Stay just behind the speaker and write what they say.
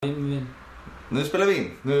Nu spelar vi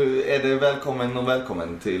in. Nu är det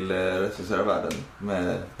välkommen till Recensera världen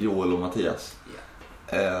med Joel och Mattias.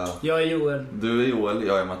 Jag är Joel. Du är Joel,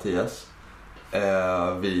 jag är Mattias.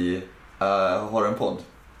 Vi har en podd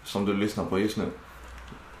som du lyssnar på just nu.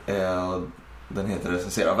 Den heter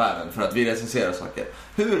Recensera världen för att vi recenserar saker.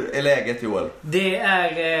 Hur är läget, Joel? Det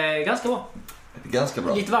är ganska bra. Ganska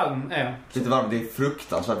bra. Lite varm är jag. Lite varm, det är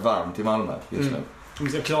fruktansvärt varmt i Malmö just nu. Vi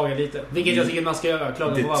ska klaga lite. Vilket jag tycker man ska göra.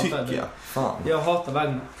 Klaga det på varmt tycker väder. jag. Fan. Jag hatar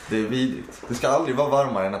värme. Det är vidrigt. Det ska aldrig vara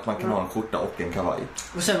varmare än att man kan ha en skjorta och en kavaj.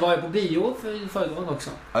 Och sen var jag på bio förra gången också.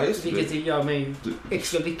 Ja, just det. Vilket gör mig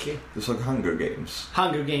extra lycklig. Du såg Hunger Games.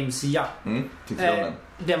 Hunger Games, ja. Tyckte du om den?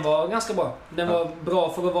 Den var ganska bra. Den var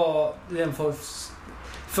bra för att vara...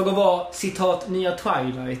 För att vara, citat, nya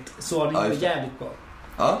Twilight. Så var den jävligt bra.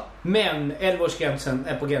 Ja. Men 11-årsgränsen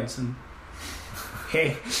är på gränsen.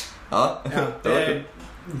 Ja.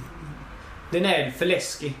 Den är för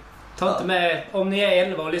läskig. Ta inte med, om ni är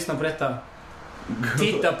 11 och lyssnar på detta,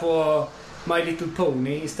 titta på My Little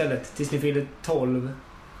Pony istället tills ni fyller 12.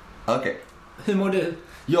 Okej. Hur mår du?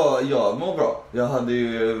 Ja, jag mår bra. Jag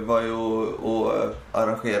var ju och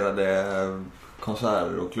arrangerade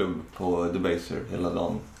konserter och klubb på Debaser hela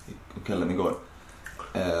dagen och kvällen igår.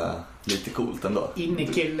 Lite coolt ändå.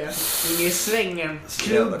 Innekille, inne i svängen,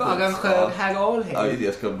 klubbarrangör herr Alhed. Ja,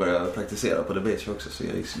 jag ska börja praktisera på Debaser också, så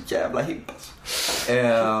jag är så jävla hipp alltså.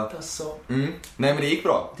 Nej, men det gick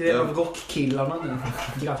bra. Det är de rockkillarna nu.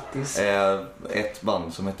 Grattis. Ett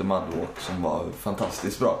band som heter Mudwalk som var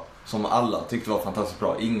fantastiskt bra. Som alla tyckte var fantastiskt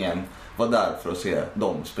bra. Ingen var där för att se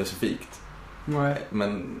dem specifikt. Nej.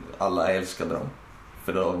 Men alla älskade dem.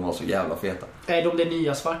 För de var så jävla feta. Är de det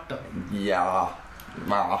nya svarta? Ja.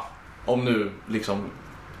 Om nu liksom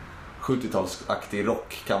 70-talsaktig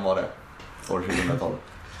rock kan vara det. År 2012.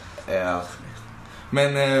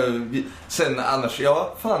 Men sen annars,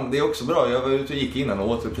 ja fan det är också bra. Jag var ute och gick innan och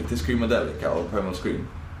återupptäckte Screamadelica och Primal Scream.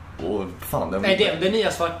 Och fan, är det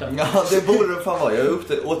nya svarta? Ja, det borde det fan vara. Jag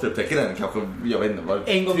återupptäcker den kanske, jag vet inte, var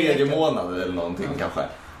tredje månad eller någonting kanske.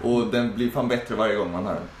 Och den blir fan bättre varje gång man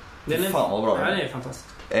hör den. Fan vad bra. Ja, det är fantastiskt.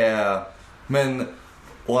 Men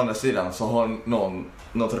å andra sidan så har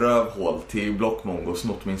något rövhål till Blockmongo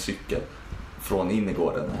snott min cykel från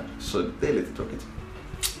innergården här. Så det är lite tråkigt.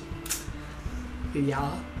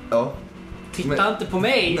 Ja. Titta inte på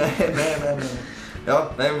mig. Nej. Ja,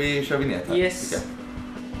 nej, vi kör vignett här. Yes.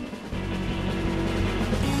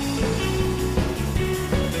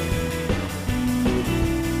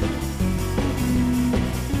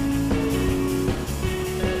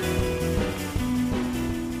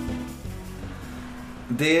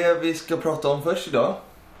 Det vi ska prata om först idag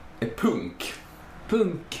är punk.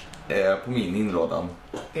 Punk? På min inrådan.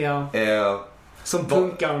 Ja. Som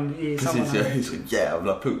punkan i sammanhang. Precis, jag är så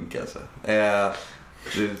jävla punk alltså.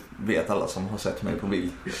 Det vet alla som har sett mig på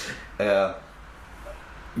bild.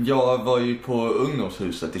 Jag var ju på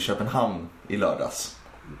ungdomshuset i Köpenhamn i lördags.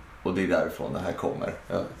 Och det är därifrån det här kommer.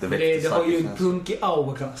 Det har ju en punkig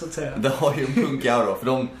aura så att säga. Det har ju en punkig aura. För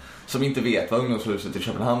de som inte vet vad ungdomshuset i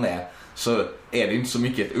Köpenhamn är, så är det inte så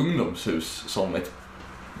mycket ett ungdomshus som ett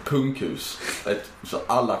punkhus. Ett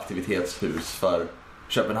allaktivitetshus för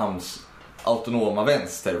Köpenhamns autonoma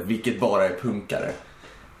vänster, vilket bara är punkare.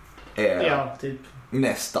 Ja, typ.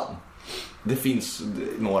 Nästan. Det finns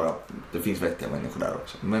vettiga människor där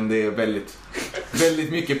också. Men det är väldigt,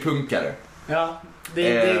 väldigt mycket punkare. Ja,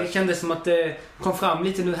 det kändes som att det kom fram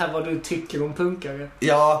lite nu här vad du tycker om punkare.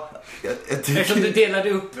 Ja, jag tycker... Eftersom du delade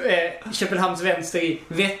upp Köpenhamns vänster i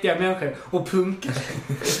vettiga människor och punkare.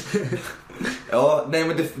 Ja, nej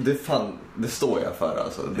men det står jag för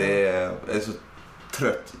alltså. Jag är så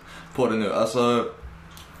trött på det nu. Alltså,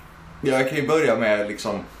 jag kan ju börja med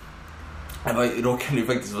liksom... Jag råkade ju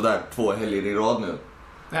faktiskt vara där 2 helger i rad nu.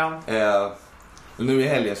 Ja. Nu i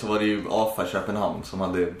helgen så var det ju AFA Köpenhamn som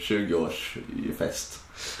hade 20-årsfest.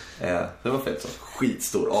 Det var fett så.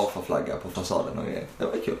 Skitstor AFA-flagga på fasaden och grejer. Det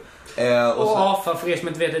var kul. Och AFA, för er som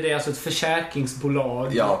inte vet, det är alltså ett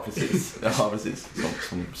försäkringsbolag. Ja, precis.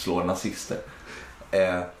 Som slår nazister.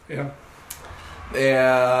 Ja.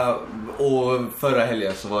 Och förra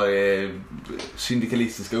helgen så var det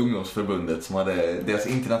Syndikalistiska ungdomsförbundet som hade deras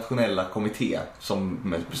internationella kommitté som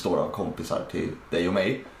består av kompisar till dig och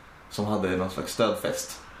mig, som hade någon slags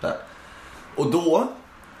stödfest där. Och då,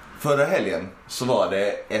 förra helgen, så var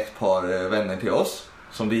det ett par vänner till oss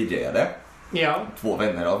som DJade. Ja. 2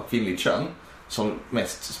 vänner av kvinnligt kön som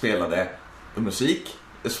mest spelade musik.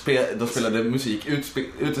 De spelade musik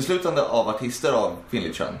uteslutande av artister av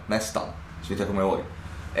kvinnligt kön, nästan, så vitt jag kommer ihåg.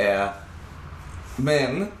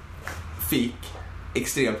 Men fick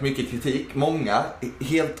extremt mycket kritik. Många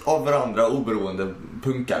helt av varandra oberoende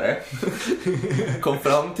punkare kom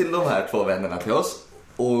fram till de här 2 vännerna till oss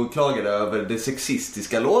och klagade över det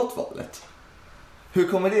sexistiska låtvalet. Hur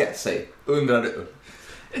kommer det sig, undrar du?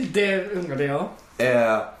 Det undrade jag.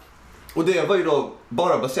 Och det var ju då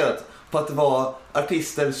bara baserat på att det var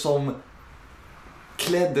artister som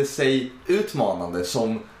klädde sig utmanande,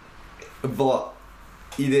 som var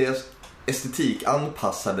i deras estetik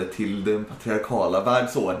anpassade till den patriarkala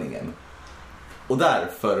världsordningen. Och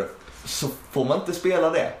därför så får man inte spela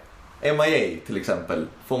det. MIA till exempel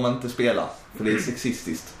får man inte spela, för det är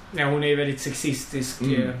sexistiskt. Ja, hon är ju väldigt sexistisk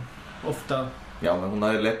ofta. Ja, men hon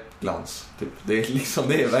har ju läppglans typ. Det är liksom,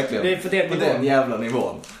 det är verkligen det är på den jävla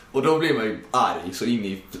nivån. Och då blir man ju arg så in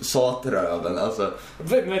i satröven, alltså.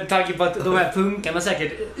 Med tanke på att de här punkarna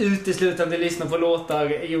säkert uteslutande lyssnar på låtar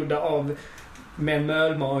gjorda av män med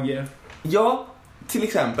ölmage. Ja, till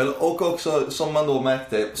exempel. Och också som man då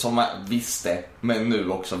märkte, som man visste men nu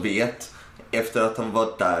också vet, efter att han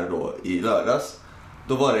var där då i lördags,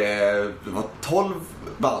 då var det var 12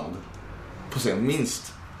 band på scen,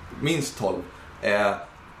 minst 12.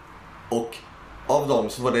 Och av dem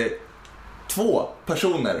så var det 2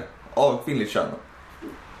 personer av kvinnligt kön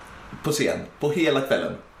på scen på hela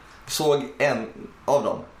kvällen. Såg en av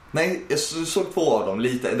dem. Nej, jag såg 2 av dem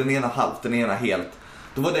lite, den ena halvt, den ena helt.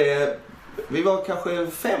 Då var det, vi var kanske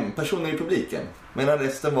 5 personer i publiken, medan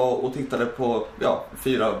resten var och tittade på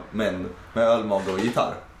 4 män med ölmage och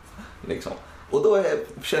gitarr liksom. Och då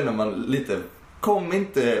känner man lite, kom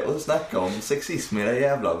inte och snacka om sexism i det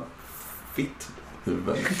jävla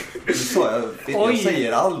fitthuvuden. Det sa jag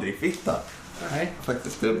säger aldrig fitta. Nej.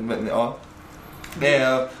 Faktiskt, men ja.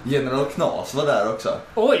 General Knas var där också.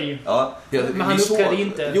 Oj! Ja, men han uppträdde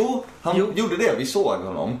inte. Jo, han gjorde det. Vi såg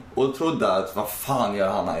honom och trodde att vad fan gör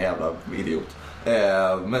han här jävla idiot.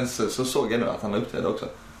 Men så såg jag nu att han uppträdde också.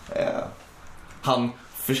 Han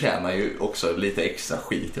förtjänar ju också lite extra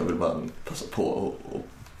skit. Jag vill bara passa på och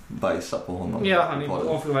bajsa på honom. Ja, han är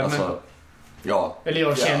avskyvärd. Alltså, ja. Eller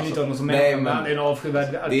jag känner inte honom som människa, men han är en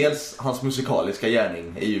avskyvärd. Dels hans musikaliska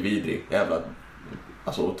gärning är ju vidrig. Jävla,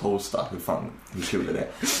 alltså att toasta, hur kul är det?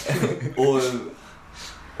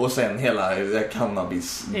 och sen hela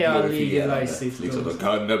cannabis glorifierandet. Liksom då,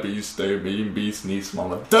 cannabis, det är min business. Man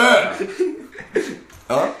bara, dö!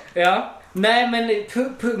 Ja. Nej, men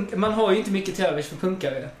man har ju inte mycket till övers för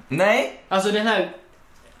punkare. Nej. Alltså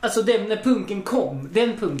när punken kom,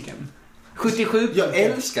 den punken 77. Jag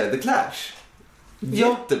älskar The Clash.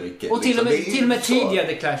 Jättemycket. Och till och med tidigare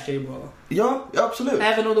The Clash är ju bra. Ja, absolut.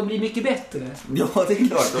 Även om de blir mycket bättre. Ja, det är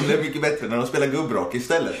klart. De blev mycket bättre när de spelar gubbrock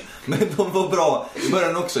istället. Men de var bra i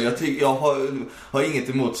början också. Jag har inget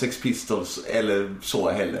emot Sex Pistols eller så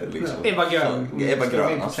heller. Liksom. Ebba Grön.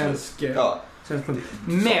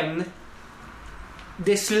 Men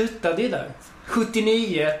det slutade ju där.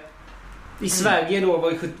 79 i Sverige då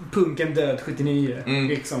var punken död 79.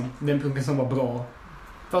 Liksom, den punken som var bra.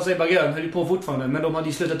 Fast Ebba Grön höll ju på fortfarande, men de hade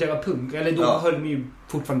ju slutat göra punk. Eller då höll de ju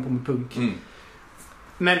fortfarande på med punk.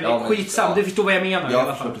 Men skitsam, du förstår vad jag menar i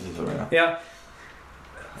alla fall. Precis vad jag menar. Ja.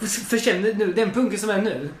 För känner nu, den punken som är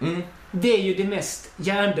nu, det är ju det mest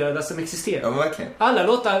hjärndöda som existerar. Ja, men verkligen. Alla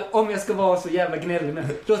låtar, om jag ska vara så jävla gnällig med,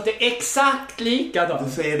 låter exakt likadant.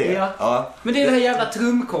 Du säger det? Ja. Men det är det här jävla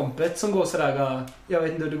trumkompet som går sådär, jag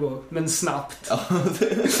vet inte hur det går, men snabbt.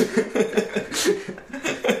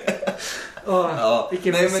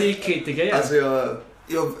 Vilken musikkritiker jag är. Alltså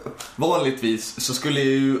jag vanligtvis så skulle jag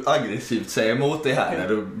ju aggressivt säga emot det här när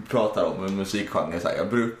du pratar om en musikgenre. Så här,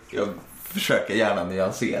 jag försöker gärna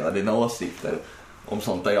nyansera dina åsikter om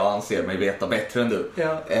sånt där jag anser mig veta bättre än du.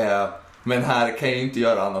 Men här kan jag ju inte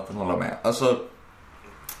göra annat än hålla med. Alltså,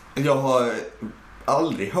 jag har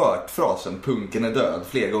aldrig hört frasen punken är död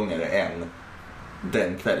fler gånger än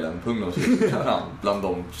den kvällen på ungdomshuset bland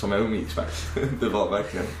de som jag umgicks med. Det var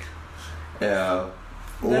verkligen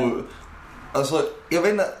och alltså jag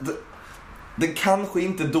vet inte, den kanske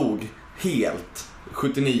inte dog helt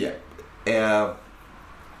 79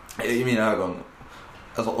 i mina ögon.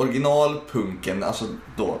 Alltså originalpunken, alltså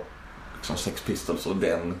då liksom Sex Pistols och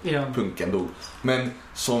den punken dog. Men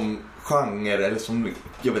som genre eller som,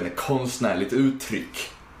 jag vet inte, konstnärligt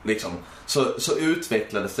uttryck liksom, så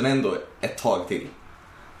utvecklades den ändå ett tag till.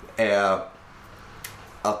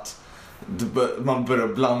 Att man börjar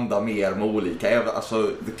blanda mer med olika.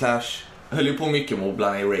 Alltså The Clash höll ju på mycket med att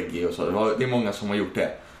blanda i reggae och så. Det är många som har gjort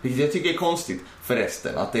det. Vilket jag tycker är konstigt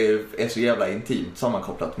förresten. Att det är så jävla intimt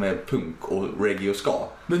sammankopplat med punk och reggae och ska.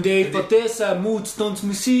 Men det är ju för att det är så här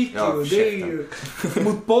motståndsmusik. Ja, det är ju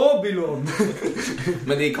mot Babylon.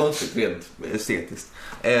 Men det är konstigt rent estetiskt.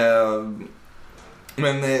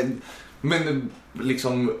 Men Men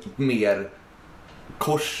liksom mer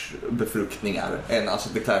korsbefruktningar än alltså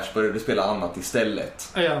The Clash började spela annat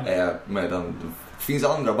istället. Ja. Medan det finns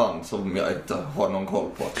andra band som jag inte har någon koll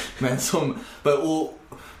på, men som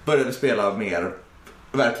började spela mer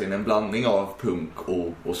verkligen en blandning av punk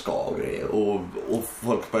och ska och grejer. Och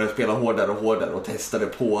folk började spela hårdare och hårdare och testade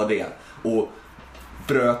på det. Och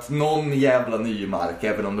bröt någon jävla ny mark,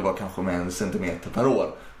 även om det var kanske med 1 centimeter per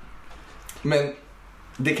år. Men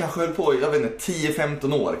det kanske höll på, jag vet inte,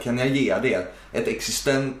 10-15 år kan jag ge det ett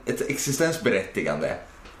existensberättigande.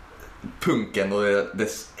 Punken och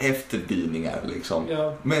dess efterdyningar liksom.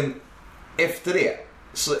 Ja. Men efter det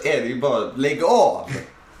så är det ju bara lägg av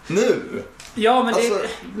nu. Ja, men, alltså,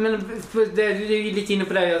 det är ju lite inne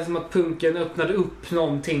på det här som att punken öppnade upp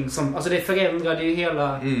någonting som, alltså det förändrade ju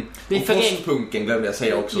hela... Och postpunken glömde jag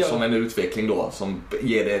säga också, som en utveckling då, som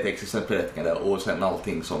ger det ett existensberättigande, och sen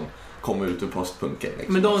allting som kommer ut ur postpunken.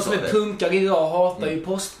 Liksom. Men de som är punkare idag hatar ju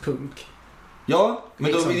postpunk. Ja,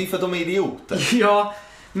 men liksom. de är för att de är idioter. Ja,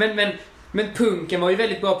 men punken var ju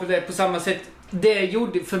väldigt bra på det, på samma sätt. Det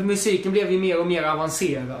gjorde, för musiken blev ju mer och mer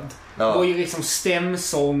avancerad. Ja. Det var ju liksom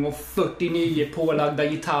stämsång och 49 pålagda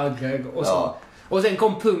gitarrer och så. Ja. Och sen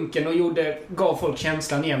kom punken och gav folk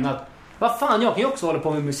känslan igen att vad fan, jag kan ju också hålla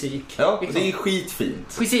på med musik. Ja, liksom. det är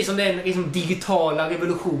skitfint. Precis som den liksom digitala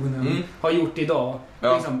revolutionen har gjort idag.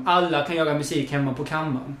 Ja. Liksom, alla kan göra musik hemma på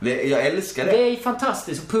kammaren. Jag älskar det. Det är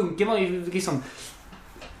fantastiskt. Och punken var ju liksom...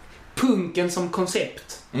 Punken som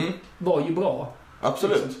koncept var ju bra.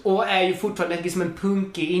 Absolut. Liksom. Och är ju fortfarande liksom en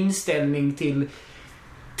punkig inställning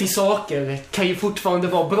till saker. Kan ju fortfarande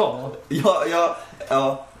vara bra.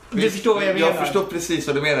 Ja. Du förstår vad jag menar. Jag förstår precis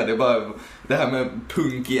vad du menar. Det är bara det här med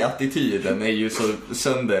punk i attityden är ju så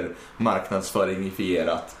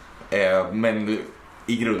söndermarknadsföringifierat. Men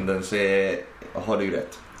i grunden så har du ju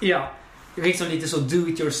rätt. Ja, liksom lite så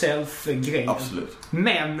do-it-yourself-grej. Absolut.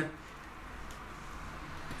 Men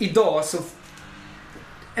idag så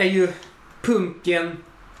är ju punken...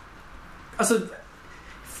 Alltså,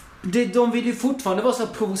 de vill ju fortfarande vara så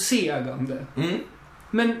provocerande.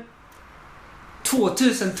 Men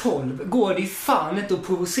 2012 går det fan inte att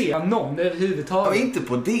provocera någon överhuvudtaget. Ja, inte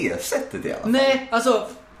på det sättet i alla fall. Nej, alltså...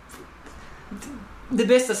 Det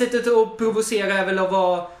bästa sättet att provocera är väl att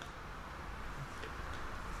vara...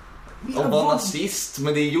 Och vara nazist,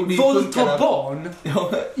 men det gjorde ju våldta punkarna... barn.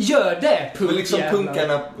 Ja. Gör det, Men liksom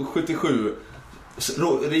punkarna 77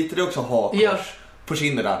 ritade också hakors på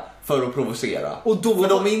kinderna för att provocera. Och då... För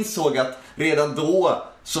de insåg att redan då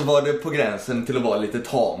så var det på gränsen till att vara lite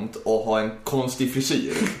tamt och ha en konstig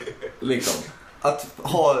frisyr. Liksom. Att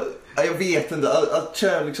ha... Jag vet inte, att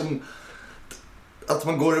köra liksom... Att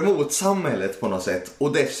man går emot samhället på något sätt.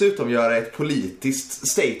 Och dessutom göra ett politiskt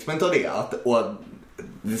statement av det. Och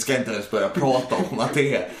det ska inte ens börja prata om att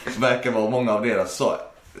det verkar vara många av deras så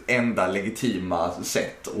enda legitima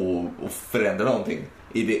sätt att förändra någonting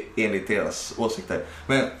enligt deras åsikter.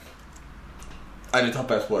 Men nu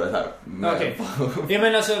tappar jag spåret här. Okej. Jag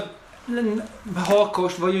menar alltså,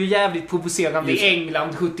 hakkors var ju jävligt provocerande i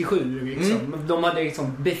England 77 liksom. De hade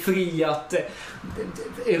liksom befriat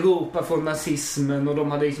Europa från nazismen och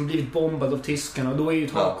de hade liksom blivit bombade av tyskarna. Och då är ju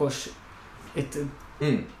ett hakkors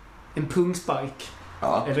en punkspark.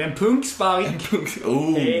 Ja. Eller en punkspark.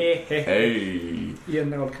 Hej.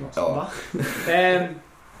 Generalknas. Ja.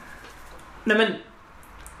 Nej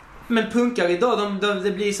men punkar idag,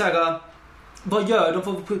 det blir så här. Vad gör de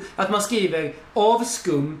för att man skriver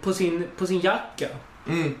avskum på sin jacka?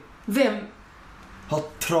 Vem har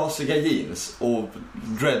trasiga jeans och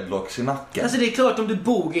dreadlocks i nacken? Alltså det är klart, om du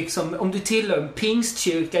bor liksom, om du tillhör en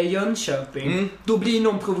pingstkyrka i Jönköping, då blir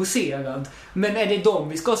någon provocerad. Men är det de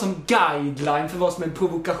vi ska ha som guideline för vad som är en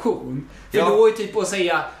provokation? För då är typ att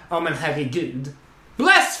säga, ja men herregud,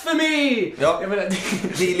 blasphemy! Ja,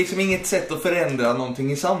 det är liksom inget sätt att förändra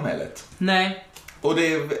någonting i samhället. Nej. Och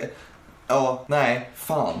det är... Ja, nej,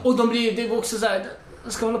 fan. Och det var också så här,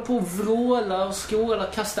 ska hålla på och vråla och skåla,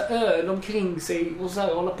 kasta öl omkring sig och så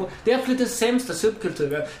här hålla på. Det är absolut den sämsta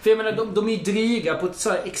subkulturen. För jag menar, de är dryga på ett så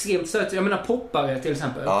här extremt sätt. Jag menar, poppare till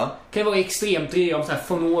exempel. Ja. Kan vara extremt dryga om så här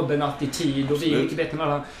von oben-attityd och vi är mycket bättre än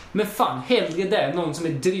alla. Men fan, hellre det, någon som är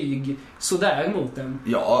dryg sådär mot den.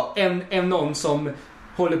 Ja. Än någon som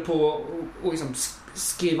håller på och liksom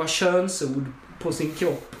skriva könsord på sin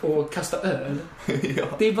kropp och kasta öl. Ja.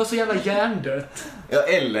 Det är bara så jävla hjärndött. Ja,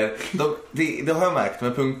 eller det har jag märkt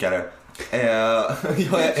med punkare.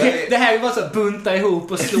 Det här är bara så att bunta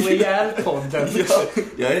ihop och slå ihjäl podden.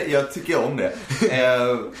 Jag tycker om det.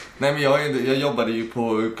 Nej, men jag jobbade ju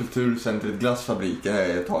på kulturcentret Glassfabriken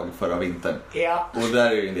ett tag förra vintern. Ja. Och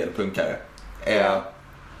där är ju en del punkare.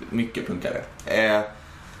 Mycket punkare.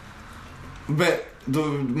 Men då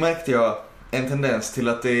märkte jag en tendens till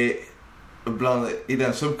att det ibland i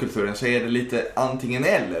den subkulturen så är det lite antingen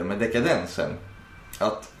eller med dekadensen.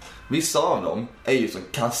 Att vissa av dem är ju så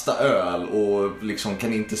kasta öl och liksom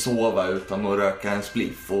kan inte sova utan att röka en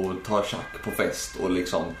spliff och ta tjack på fest och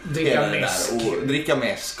liksom dricka mäsk och dricka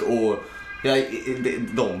mäsk och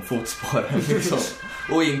de fotspåren liksom.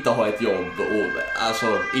 Och inte ha ett jobb och alltså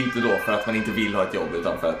inte då för att man inte vill ha ett jobb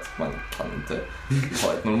utan för att man kan inte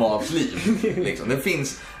ha ett normalt liv liksom. Det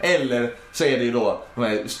finns, eller så är det ju då de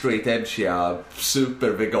här straight edgiga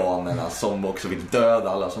superveganerna som också vill döda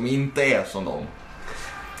alla som inte är som dem.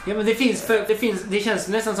 Ja, men det känns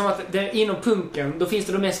nästan som att inom punken då finns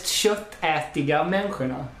det de mest köttätiga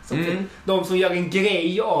människorna. De som gör en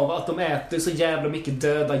grej av att de äter så jävla mycket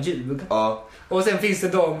döda djur. Ja. Och sen finns det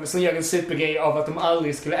de som gör en supergrej av att de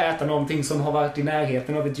aldrig skulle äta någonting som har varit i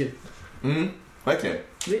närheten av ett djur. Verkligen.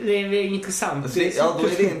 Det är intressant. Alltså, ja, då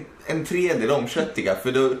är det en tredje, de köttiga.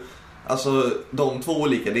 För då, alltså de två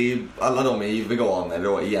olika, det är ju, alla de är ju veganer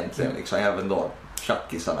då egentligen liksom, även då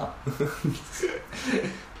tjackisarna.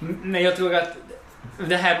 Men jag tror att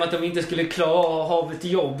det här med att de inte skulle klara att ha ett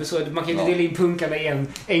jobb så man kan inte dela in punkarna i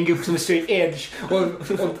en grupp som är straight edge och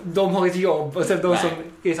de har ett jobb och sen de som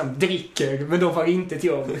liksom dricker men de har inte ett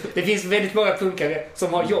jobb. Det finns väldigt många punkare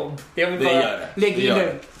som har jobb. Jag vill bara lägga in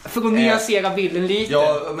det för att nyansera bilden lite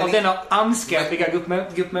av denna anskrämliga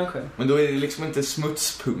grupp människor. Men då är det liksom inte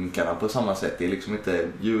smutspunkarna på samma sätt. Det är liksom inte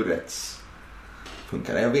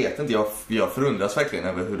djurrättspunkarna. Jag vet inte, jag förundras verkligen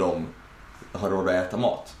över hur de har råd att äta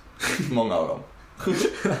mat. Många av dem.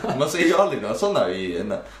 Man ser ju aldrig några sådana i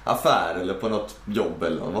en affär eller på något jobb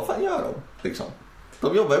eller något. Vad fan gör de? Liksom.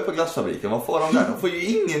 De jobbar ju på glassfabriken. Vad får de där? De får ju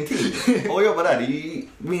ingenting. Och jobba där, det är ju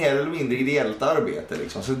mer eller mindre ideellt arbete.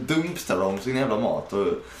 Liksom. Så dumpstar de sin jävla mat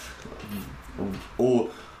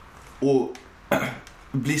och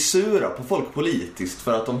blir sura på folk politiskt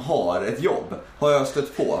för att de har ett jobb. Har jag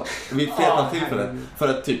stött på vid flera tillfällen. För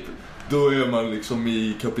att typ då är man liksom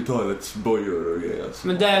i kapitalets bojor och grejer.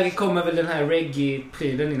 Men där kommer väl den här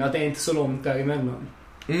reggae-prylen in, att det är inte så långt däremellan.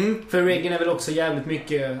 För reggae är väl också jävligt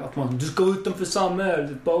mycket att du ska utanför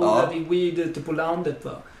samhället, bara din weed ute på landet,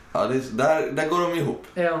 va? Ja, där går de ihop.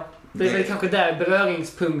 Ja, det är väl kanske där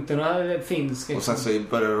beröringspunkterna finns. Liksom. Och sen så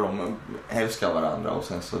börjar de älska varandra och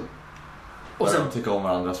sen så börjar de tycka om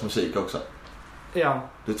varandras musik också. Ja.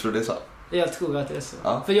 Du tror det är så? Jag tror att det är så.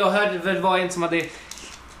 Ja. För jag hörde väl var en som hade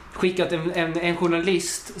skickat en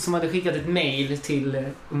journalist som hade skickat ett mejl till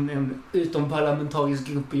en utomparlamentarisk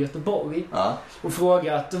grupp i Göteborg och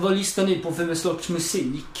frågat, vad lyssnar ni på för sorts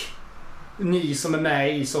musik? Ni som är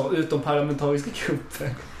med i så utomparlamentariska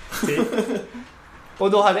grupper.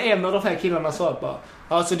 Och då hade en av de här killarna svarat bara,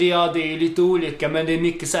 alltså det är lite olika, men det är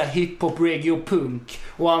mycket så här hiphop, reggae och punk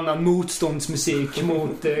och annan motståndsmusik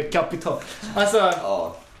mot kapital. Alltså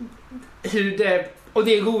hur det. Och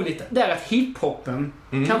det är roligt, det är att hiphopen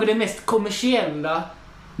kanske det mest kommersiella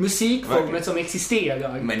musikformen som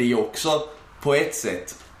existerar. Men det är ju också på ett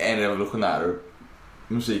sätt en revolutionär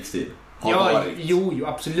musikstil. Jo,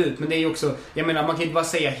 absolut. Men det är ju också, jag menar, man kan inte bara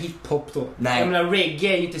säga hiphop då. Nej. Jag menar,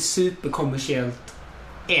 reggae är ju inte superkommersiellt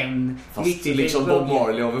än. Fast liksom Bob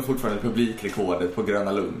Marley har väl fortfarande publikrekordet på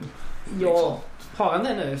Gröna Lund. Ja, liksom. Har han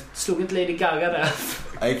det nu? Slog inte Lady Gaga där?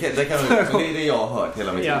 Det kan men det är det jag har hört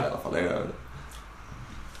hela mitt liv i alla fall.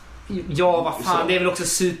 Ja, vad fan, det är väl också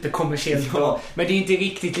superkommersiellt då. Men det är inte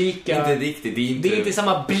riktigt lika. Inte riktigt, det är inte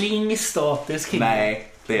samma bling-status kring.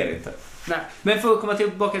 Nej, det är det inte. Nej, men för att komma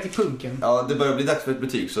tillbaka till punken. Ja, det börjar bli dags för ett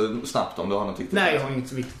betyg, så snabbt om du har något viktigt. Nej, jag har inget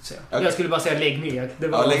så viktigt att säga. Okay. Jag skulle bara säga lägg ner.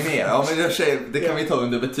 Ja, lägg ner. Ja, men det kan vi ta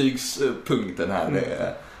under betygspunkten här.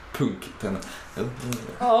 Punkten.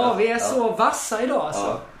 Ja, vi är så vassa idag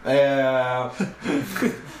alltså.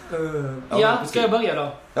 Ja, ska jag börja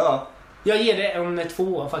då? Ja. Jag ger det en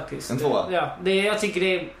 2 faktiskt. En 2? Ja, jag tycker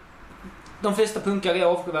det är. De flesta punkare är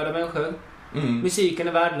avskyvärda människor. Musiken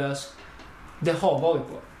är värdelös. Det har varit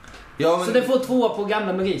på. Ja, men så det får 2 på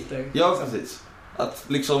gamla meriter. Ja, precis. Att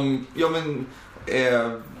liksom,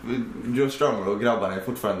 Joe Strummer och grabbarna är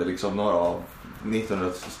fortfarande liksom några av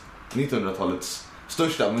 1900-talets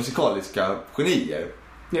största musikaliska genier.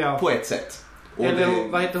 Ja. På ett sätt. Och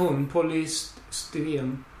eller vad heter hon?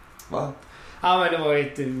 Polystyren. Va? Ja, men det var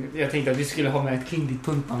jag tänkte att vi skulle ha med ett kvinnligt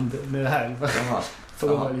punkband med det här.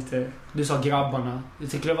 För att vara lite. Du sa grabbarna.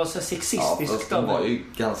 Jag tycker det var så sexistiskt. Ja, det var ju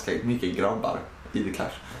ganska mycket grabbar i The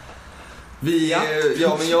Clash. Men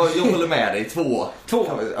jag håller med dig. 2.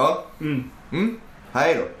 Ja.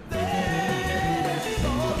 Hej då.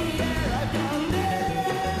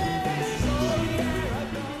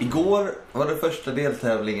 Igår var det första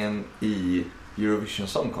deltävlingen i Eurovision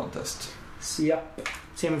Song Contest. Ja.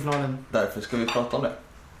 semifinalen. Därför ska vi prata om det.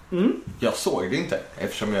 Jag såg det inte,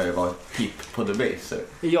 eftersom jag var hipp på Debaser.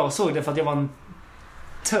 Jag såg det för att jag var en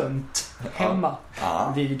tönt hemma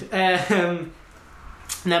vid. Nej,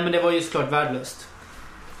 men det var ju såklart värdelöst.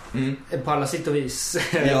 På alla sätt och vis.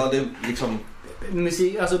 Ja, det liksom...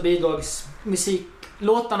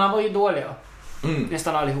 Låtarna var ju dåliga.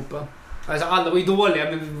 Nästan allihopa. Alltså alla var ju dåliga,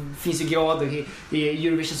 men det finns ju grader i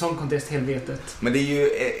Eurovision Song Contest-helvetet. Men det är ju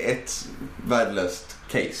ett värdelöst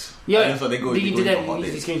case. Ja, alltså, det är inte det.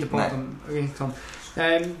 Vi ska inte prata om.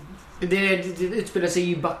 Det utspelar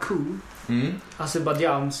sig i Baku.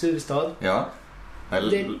 Azerbajdzjans huvudstad. Ja. Jag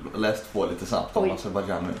läst på lite snabbt om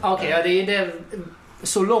Azerbajdzjan nu. Okej, det är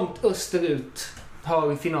så långt österut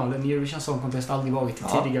har finalen i Eurovision Song Contest aldrig varit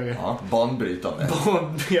tidigare. Ja, banbrytande.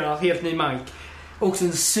 Ja, helt ny mark. Också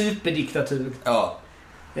en superdiktatur. Ja.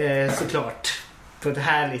 Såklart. På ett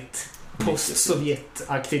härligt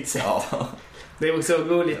post-Sovjet-aktigt sätt. Ja. Det är också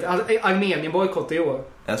roligt. Armenien bojkottar i år.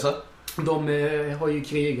 Alltså? De har ju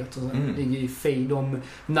krigat och så. Ligger i fejd om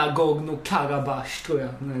Nagorno-Karabach, tror jag.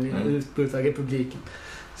 Den utbrutna republiken.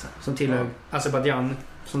 Som tillhör Azerbajdzjan,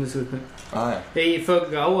 som det ser ut nu. I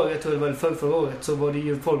förra året, tror jag det var förra året, så var det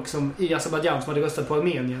ju folk som i Azerbajdzjan som hade röstat på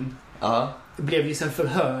Armenien. Blev ju sen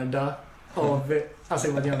förhörda av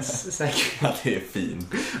Azerbajdzjans säkerhet. Ja, det är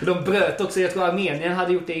fint. De bröt också, jag tror Armenien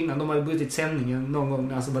hade gjort det innan. De hade brutit sändningen någon gång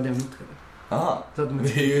när Azerbajdzjan uppträdde.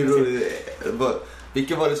 Det är ju roligt.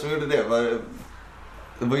 Vilka var det som gjorde det?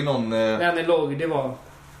 Det var ju någon... Nej, det var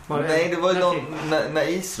det var ju någon... När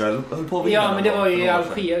Israel höll på att vinna. Ja, men det var ju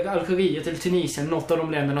Algeriet eller Tunisien, något av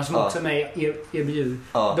de länderna som också är med i EBU.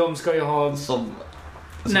 De ska ju ha... Som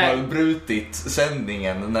har brutit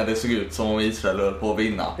sändningen när det såg ut som om Israel höll på att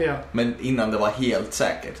vinna. Men innan det var helt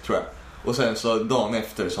säkert, tror jag. Och sen så dagen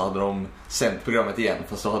efter så hade de sänt programmet igen,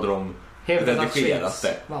 fast så hade de redigerat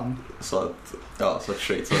det. Så att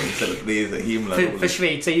Schweiz istället, det är så himla roligt. För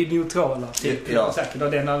Schweiz är ju neutrala, säkert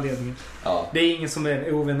av den anledningen. Det är ingen som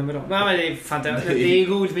är ovänner med dem. Nej, men det är fantastiskt. Det är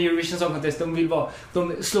roligt med Eurovision Song Contest. De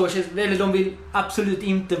vill absolut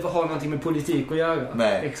inte ha någonting med politik att göra.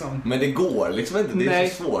 Nej, liksom. Men det går liksom inte. Det är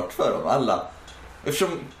så svårt för dem alla.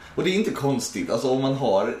 Och det är inte konstigt. Alltså om man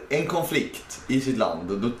har en konflikt i sitt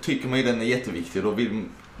land, då tycker man ju den är jätteviktig. Då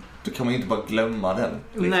kan man ju inte bara glömma den.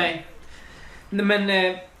 Liksom. Nej. Men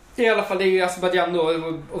i alla fall, det är ju Azerbajdzjan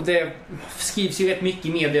då, och det skrivs ju rätt mycket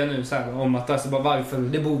i media nu så här, om att varför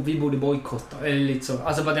vi borde bojkotta eller lite så.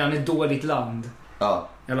 Azerbajdzjan är ett dåligt land.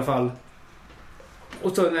 I alla fall.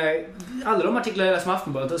 Och så när alla de artiklar som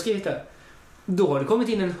Aftonbladet har skrivit där, då har det kommit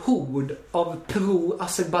in en hord av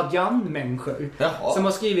pro-Azerbajdzjan-människor som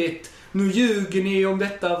har skrivit: nu ljuger ni om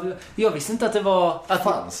detta. Jag visste inte att det var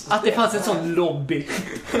att det fanns en sån lobby.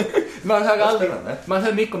 Man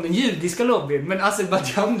hör mycket om den judiska lobbyn, men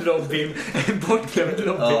Azerbajdzjan-lobbyn är en bortglömd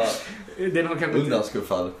lobby. Den har kanske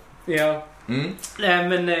undanskuffad. Ja.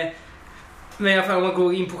 Men i alla fall, om man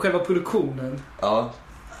går in på själva produktionen.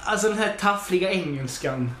 Alltså den här taffliga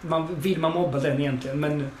engelskan, vill man mobba den egentligen,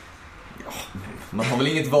 men man har väl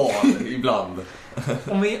inget val ibland.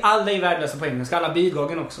 Om vi alla är värdelösa på engelska, alla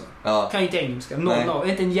bidragen också. Kan inte engelska.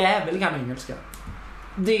 Inte en jävel kan engelska.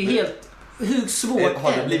 Det är helt... Hur svårt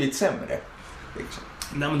har det blivit sämre? Liksom.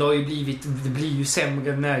 Nej, men det blir ju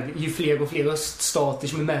sämre när ju fler och fler öststater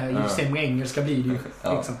som är med, ju sämre engelska blir det ju.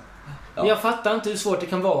 Liksom. Jag fattar inte hur svårt det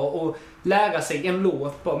kan vara att lära sig en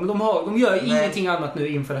låt bara. Men de gör ingenting annat nu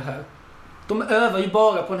inför det här. De övar ju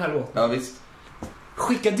bara på den här låten. Ja, visst.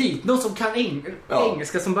 Skicka dit någon som kan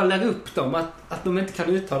engelska som bara lär upp dem att de inte kan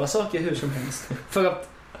uttala saker hur som helst. För att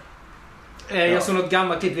jag såg något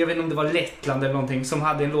gammalt klipp, jag vet inte om det var Lettland eller någonting, som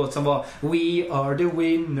hade en låt som var We are the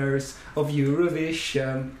winners of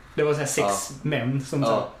Eurovision. Det var så här 6 män som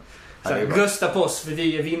sa rösta på oss för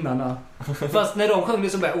vi är vinnarna. Fast när de sjöng det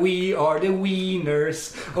så bara We are the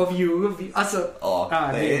winners of Eurovision. Alltså,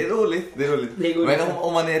 det är roligt. Men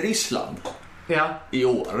om man är i Ryssland i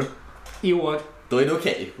år, då är det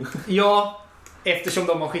okej. Ja, eftersom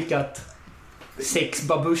de har skickat 6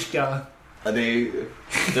 babushka.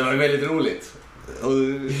 Det var väldigt roligt. Och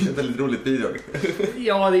ett väldigt roligt bidrag.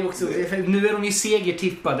 Ja, det är också. Nu är de ju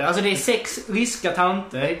segertippade. Alltså det är 6 ryska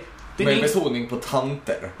tanter. Med betoning på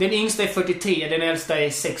tanter. Den yngsta är 43, den äldsta är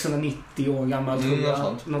 690 år gammal.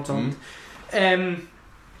 Något sånt.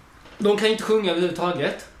 De kan inte sjunga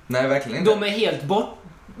överhuvudtaget. Nej, verkligen inte. De är helt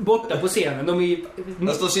borta på scenen.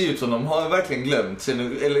 Det ser ut som de har verkligen glömt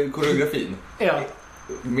koreografin.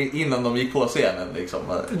 Innan de gick på scenen liksom.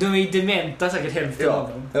 De är dementa säkert hälften av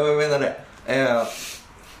dem. Ja, jag menar det.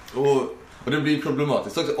 Och det blir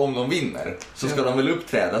problematiskt också. Om de vinner så ska de väl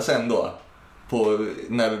uppträda sen då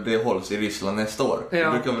när det hålls i Ryssland nästa år.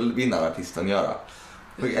 Det brukar väl vinnarartisten göra.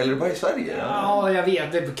 Eller bara i Sverige? Ja, jag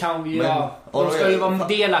vet. Det kan vi Men, de ska ju vara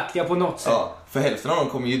delaktiga på något sätt. Ja, för hälften av dem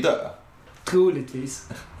kommer ju dö. Troligtvis.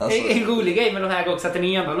 Alltså, En rolig grej med de här också, att den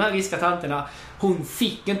ena av de här ryska tanterna, hon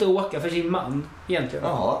fick inte åka för sin man egentligen.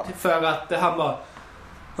 Jaha. För att han bara,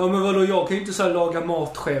 ja men vadå, jag kan ju inte så här laga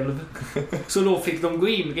mat själv. Så då fick de gå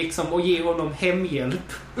in liksom och ge honom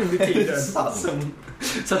hemhjälp under tiden.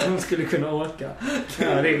 Så att hon skulle kunna åka.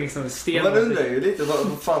 Ja, det är liksom stenhårt. Man undrar ju lite vad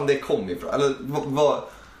fan det kom ifrån. Eller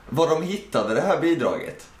vad de hittade det här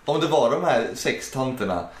bidraget. Om det var de här 6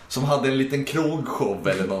 tanterna som hade en liten krogshow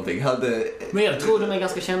eller någonting. Men jag tror de är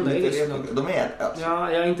ganska kända i Ryssland. De är alltså.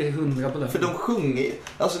 Ja, jag är inte 100 på det. För de sjunger,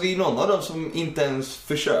 alltså det är någon av dem som inte ens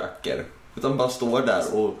försöker. Utan bara står där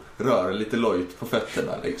och rör lite lojt på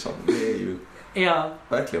fötterna liksom. Det är ju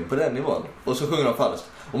verkligen på den nivån. Och så sjunger de falskt.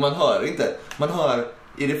 Och man hör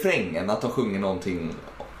i refrängen att de sjunger någonting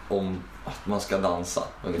om att man ska dansa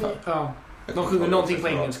ungefär. Ja, de sjunger någonting på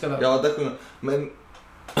engelska där. Ja, det sjunger. Men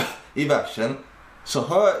i versen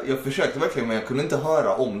så jag försökte verkligen, men jag kunde inte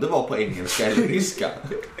höra om det var på engelska eller ryska.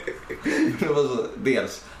 Det var så,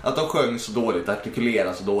 dels att de sjöng så dåligt,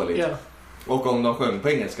 artikulerade så dåligt. Ja. Och om de sjöng på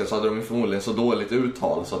engelska så hade de förmodligen så dåligt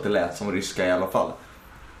uttal så att det lät som ryska i alla fall.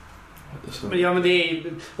 Så. Ja, men det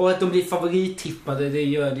är, och att de blir favorittippade, det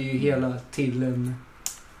gör det ju hela till en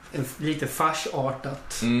lite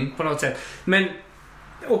farsartat på något sätt. Men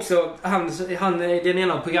också han den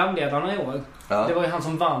ena av programledarna i år. Ja. Det var ju han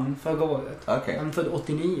som vann förra året. Okay. Han född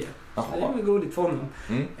 89. Aha. Det var roligt för honom.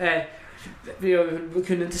 Jag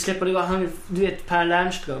kunde inte släppa det. Han, du vet, Per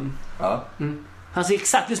Lernström. Ja. Han ser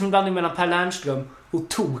exakt ut som en blandning mellan Per Lernström och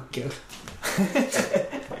Toker.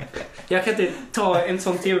 Jag kan inte ta en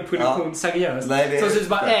sån tv-produktion seriöst. Nej, så syns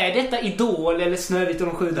bara, är detta Idol eller Snövit och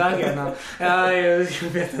de 7 dagarna? Ja, jag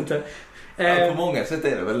vet inte. På många sätt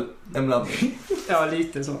är det väl en blandning. Ja,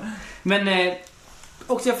 lite så. Men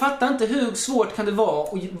också jag fattar inte hur svårt kan det vara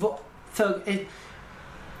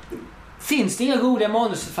finns det inga roliga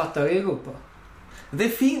manusförfattare i Europa? Det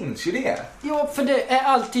finns ju det. Ja, för det är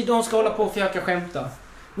alltid de ska hålla på och försöka skämta.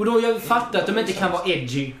 Och då har jag fattat att de inte kan vara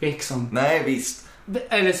edgy liksom. Nej, visst.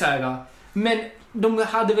 Eller så här. Men de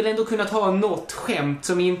hade väl ändå kunnat ha något skämt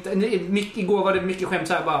som inte... Igår var det mycket skämt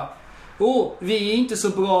så här bara. Vi är inte så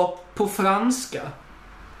bra på franska.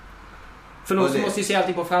 För någon som måste ju säga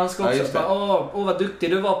allting på franska också. Ja, vad duktig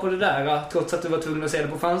du var på det där, trots att du var tvungen att säga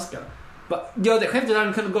det på franska. Ja, det skämtet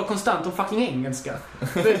hade kunnat gå konstant om fucking engelska.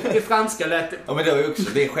 Det franska lät... Ja, men det var ju också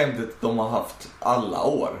det skämtet de har haft alla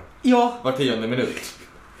år. Ja. Var 10:e minut.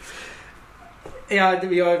 Ja,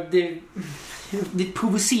 det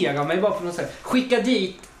provocerar mig bara på något sätt. Skicka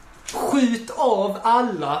dit, skjut av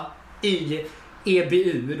alla i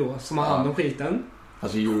EBU då, som har hand om skiten.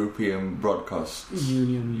 Alltså European Broadcast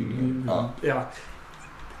Union. Ja.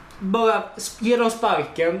 Bara ge dem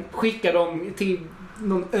sparken, skicka dem till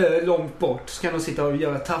någon ö långt bort, så kan de sitta och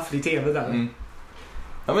göra tafflig tv där.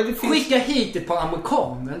 Ja, men det finns... Skicka hit ett par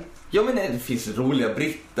amerikaner. Ja, men det finns roliga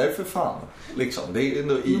britter för fan. Liksom. Det är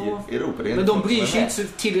ändå i Europa. Det är men de bryr sig inte så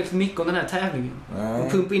tillräckligt mycket om den här tävlingen. Nej. De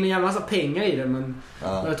pumpar in en jävla massa pengar i den. Men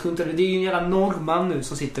jag tror inte det är ju en jävla norrman nu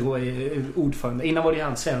som sitter och är ordförande. Innan var det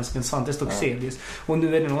han svensken, Svante Stockselius. Och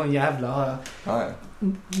nu är det någon jävla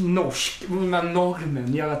norsk.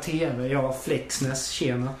 Norrmän göra tv. Ja, Flexnäs,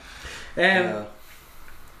 tjena.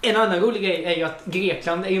 En annan rolig grej är ju att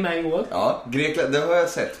Grekland är ju med i år. Ja, Grekland, det har jag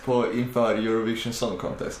sett inför Eurovision Song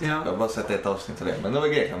Contest. Ja. Jag har bara sett ett avsnitt av det, men det var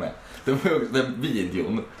Grekland med. Det var ju den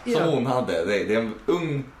videon som hon hade. Det är en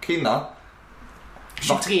ung kvinna.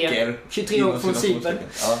 23 år från Cypern.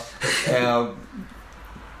 Ja.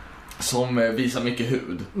 Som visar mycket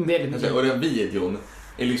hud. Väldigt. Och den videon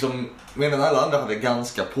är liksom, medan alla andra hade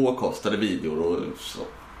ganska påkostade videor och så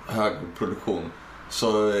hög produktion,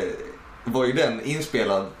 så var ju den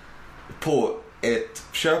inspelad på ett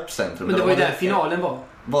köpcentrum. Men det var ju där finalen var.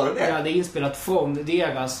 Var det det? Ja, det är inspelat från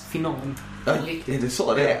deras final. Ja, är det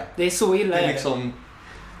så det är? Det är så illa. Det är liksom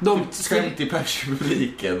 50 pers i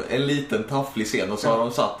publiken, en liten tafflig scen, och så har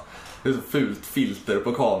de satt ett fult filter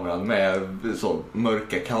på kameran med så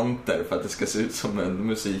mörka kanter för att det ska se ut som en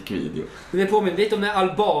musikvideo. Det påminner lite om när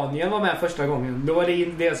Albanien var med första gången. Då var det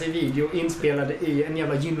deras video inspelade i en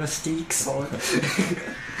jävla gymnastiksal.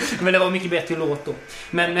 Men det var mycket bättre låt då.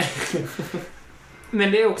 Men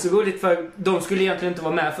det är också roligt, för de skulle egentligen inte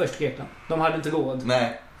vara med först, Grekland. De hade inte råd.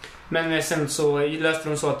 Nej. Men sen så löste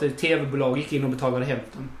de så att ett tv-bolag gick in och betalade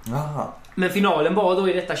hälften. Aha. Men finalen var då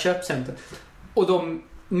i detta köpcenter. Och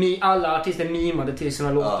alla artister mimade till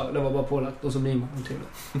sina låtar. Ja. Det var bara pålagt, och så mimade de till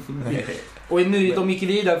det. Och nu de gick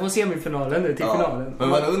vidare från semifinalen till finalen. Men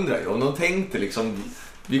man undrar ju om de tänkte liksom,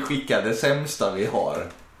 vi skickar det sämsta vi har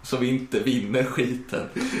Så vi inte vinner skiten.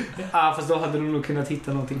 Ja, fast då hade de nog kunnat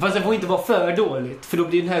hitta någonting. Fast det får inte vara för dåligt. För då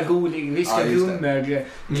blir den här roliga ryska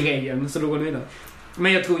grejen. Så då går det vidare.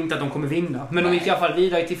 Men jag tror inte att de kommer vinna. Men de gick i alla fall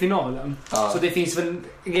vidare till finalen. Så det finns väl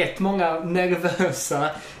rätt många nervösa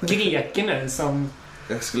greker nu som...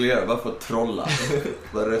 Jag skulle göra bara för att trolla.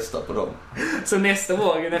 Bara rösta på dem. Så nästa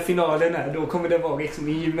år när finalen är, då kommer det vara liksom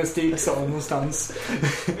i gymnastiksal någonstans.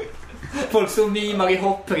 Folk som mimar i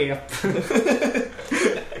hopprep.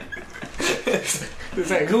 Det är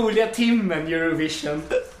så här, roliga timmen Eurovision.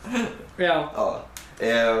 Ja.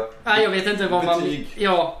 Jag vet inte vad betyg.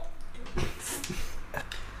 man...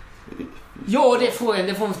 Ja, det får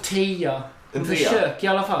en 3. En försök i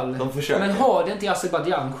alla fall. De försöker. Men har det inte i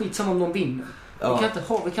Azerbaijan, skit som om de vinner.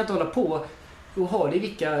 Vi kan inte hålla på och ha det i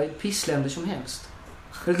vilka pissländer som helst.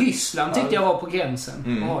 Ryssland tyckte jag var på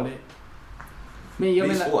gränsen att ha det. Men jag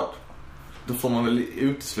menar, svårt. Då får man väl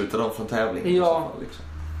utesluta dem från tävlingen. Ja. Liksom.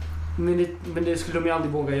 Men det skulle de ju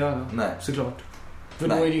aldrig våga göra. Nej. Såklart. För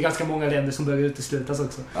då är det ju ganska många länder som börjar uteslutas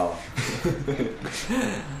också. Ja.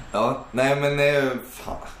 Ja, nej men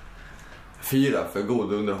fan. 4 för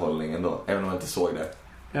god underhållning ändå. Även om jag inte såg det.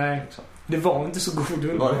 Nej, liksom. Det var inte så god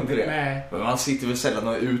underhållning. Var det inte det? Nej. Men man sitter väl sällan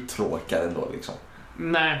och uttråkar ändå liksom.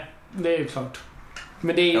 Nej, det är ju klart.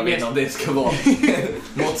 Men det är ju jag vet inte om det ska vara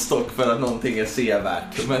måttstock för att någonting är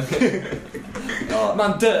sevärt. Men ja.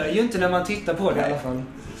 Man dör ju inte när man tittar på det i alla fall.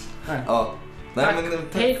 Nej. Ja. Nej, men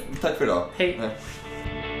tack för idag. Hej.